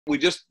We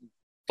just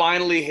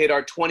finally hit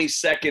our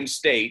 22nd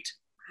state.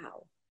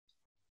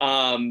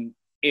 Wow.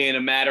 In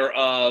a matter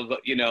of,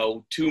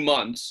 2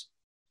 months.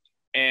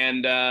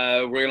 And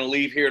we're going to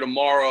leave here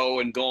tomorrow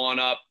and go on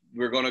up.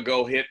 We're going to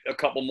go hit a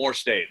couple more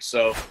states.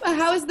 So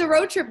how's the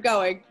road trip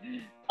going?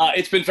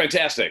 It's been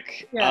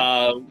fantastic.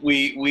 Yeah.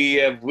 We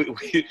have,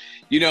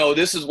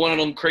 this is one of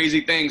them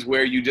crazy things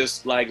where you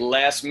just like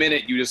last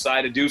minute, you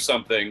decide to do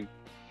something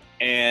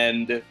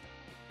and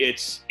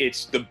it's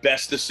the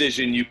best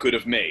decision you could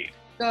have made.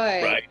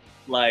 Good. Right.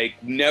 Like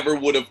never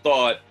would have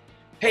thought,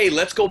 hey,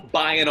 let's go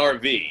buy an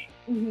RV.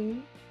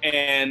 Mm-hmm.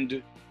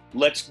 And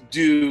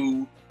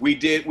we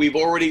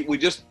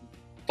just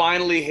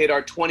finally hit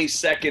our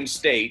 22nd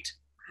state.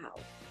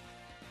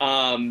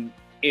 Wow.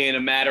 In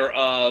a matter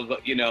of,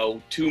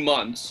 2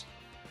 months.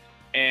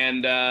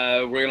 And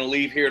we're going to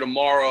leave here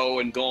tomorrow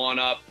and go on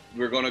up.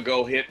 We're going to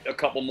go hit a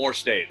couple more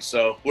states.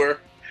 So we're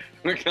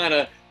kind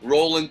of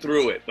rolling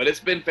through it, but it's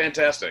been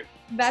fantastic.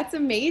 That's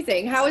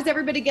amazing. How is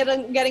everybody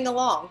getting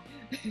along?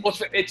 Well,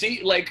 it's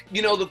like,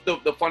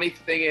 the funny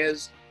thing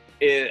is,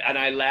 and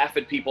I laugh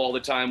at people all the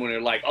time when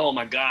they're like, oh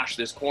my gosh,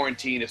 this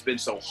quarantine has been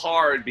so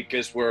hard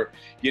because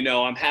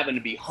I'm having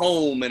to be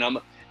home and I'm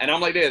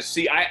like this.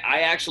 See,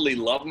 I actually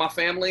love my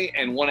family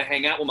and want to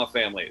hang out with my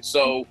family.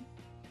 So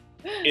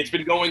it's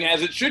been going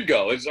as it should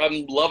go.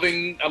 I'm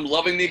loving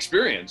the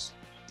experience.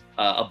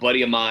 A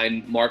buddy of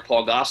mine, Mark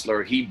Paul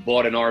Gossler, he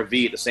bought an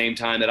RV at the same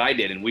time that I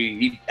did. And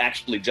he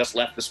actually just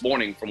left this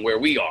morning from where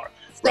we are.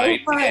 So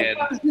right. Fun.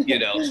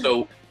 And,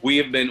 so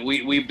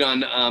we've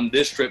done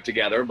this trip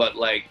together, but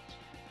like,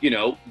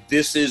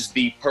 this is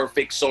the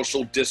perfect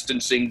social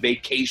distancing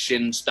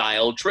vacation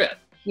style trip.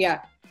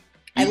 Yeah.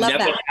 You I love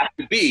never that. have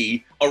to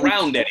be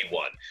around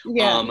anyone.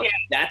 Yeah.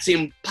 That's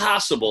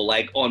impossible.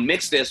 Like on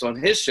Mix This, on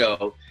his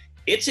show,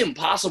 it's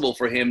impossible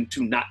for him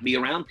to not be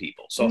around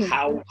people. So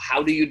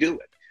how do you do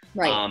it?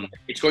 Right.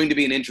 It's going to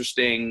be an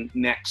interesting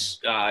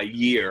next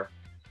year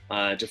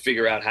to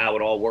figure out how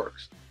it all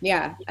works.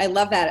 Yeah, I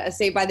love that.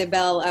 Saved by the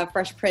Bell,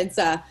 Fresh Prince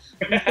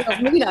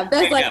meetup.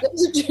 That's like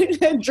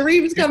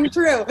dreams come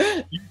true.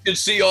 You can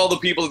see all the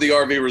people at the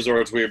RV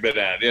resorts we've been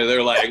at.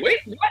 They're like, wait,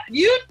 what?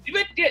 You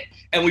get?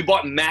 And we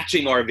bought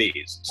matching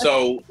RVs.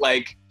 So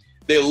like,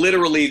 they're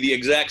literally the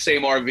exact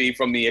same RV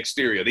from the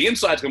exterior. The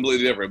inside's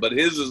completely different, but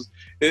his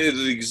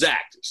is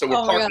exact. So we're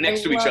parked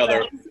next to each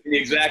other in the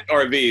exact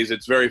RVs.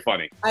 It's very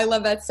funny. I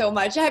love that so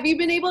much. Have you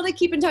been able to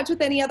keep in touch with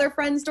any other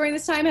friends during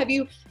this time? Have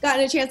you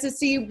gotten a chance to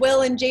see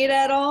Will and Jada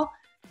at all?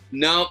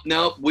 No.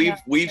 We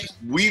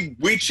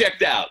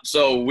checked out.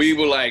 So we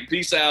were like,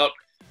 peace out.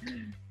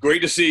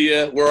 Great to see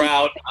you. We're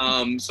out.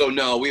 So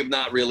no, we have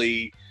not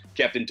really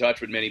kept in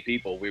touch with many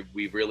people.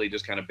 We've really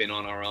just kind of been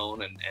on our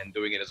own and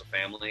doing it as a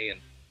family. And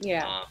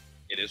yeah.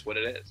 It is what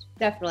it is.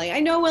 Definitely. I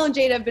know Will and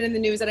Jada have been in the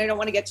news and I don't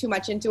want to get too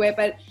much into it,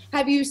 but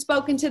have you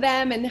spoken to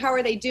them and how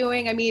are they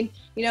doing? I mean,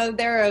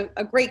 they're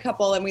a great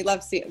couple and we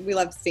love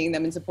seeing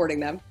them and supporting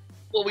them.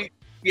 Well,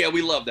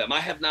 we love them. I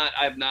have not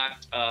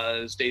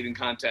stayed in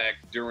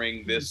contact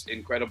during this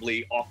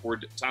incredibly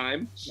awkward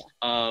time.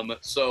 Yeah.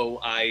 So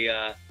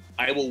I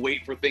will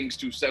wait for things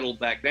to settle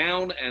back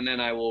down and then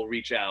I will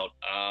reach out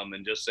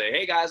and just say,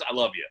 hey guys, I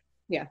love you.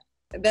 Yeah.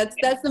 That's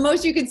the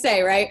most you can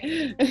say, right?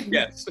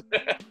 Yes.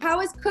 How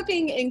has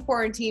cooking in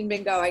quarantine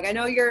been going? I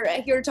know you're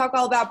here to talk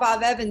all about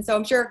Bob Evans, so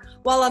I'm sure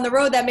while on the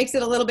road that makes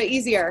it a little bit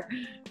easier.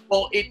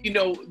 Well,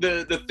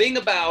 the thing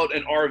about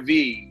an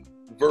RV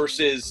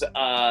versus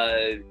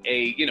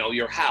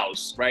your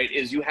house, right,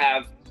 is you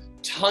have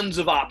tons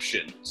of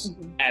options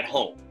at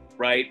home,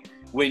 right?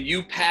 When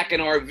you pack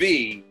an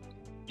RV,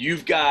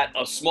 you've got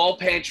a small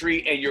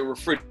pantry and your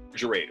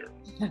refrigerator.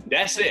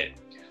 That's it.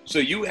 So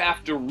you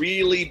have to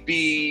really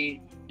be,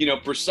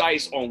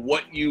 precise on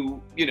what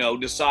you,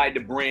 decide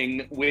to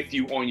bring with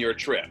you on your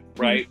trip,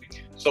 right?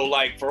 So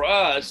like for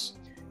us,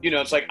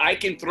 it's like I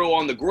can throw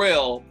on the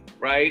grill,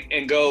 right?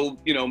 And go,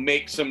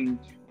 make some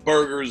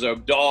burgers or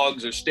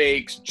dogs or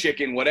steaks,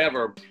 chicken,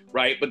 whatever,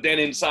 right? But then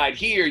inside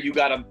here, you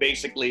got to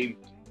basically,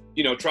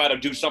 try to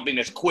do something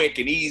that's quick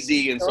and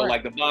easy. And so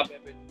like the Bob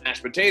Evans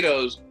mashed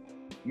potatoes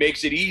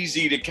makes it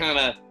easy to kind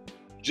of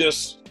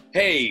just,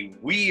 hey,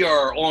 we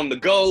are on the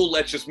go.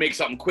 Let's just make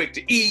something quick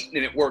to eat,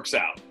 and it works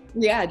out.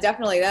 Yeah,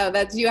 definitely. No,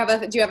 do you have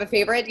a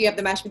favorite? Do you have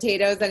the mashed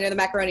potatoes? I know the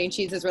macaroni and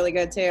cheese is really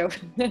good too.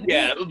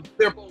 Yeah,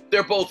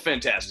 they're both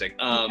fantastic.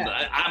 I'm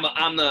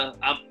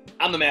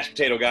the mashed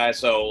potato guy,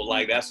 so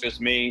like that's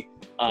just me.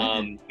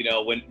 When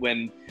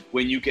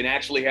you can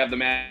actually have the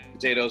mashed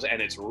potatoes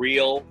and it's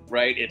real,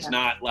 right? It's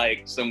not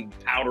like some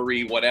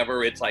powdery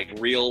whatever. It's like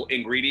real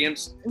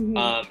ingredients.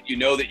 That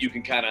you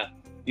can kind of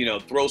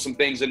throw some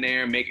things in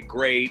there, make it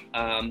great.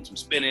 Some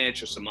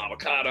spinach or some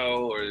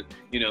avocado or,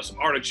 some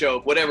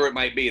artichoke, whatever it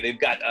might be. They've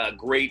got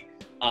great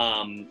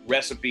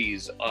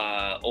recipes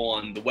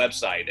on the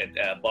website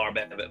at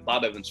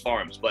Bob Evans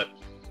Farms. But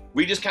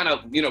we just kind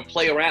of,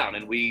 play around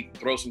and we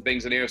throw some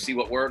things in there, see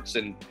what works.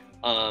 And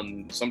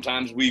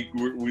sometimes we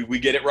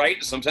get it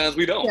right. Sometimes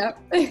we don't. Yep.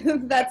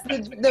 That's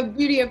the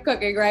beauty of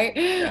cooking, right?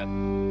 Yeah.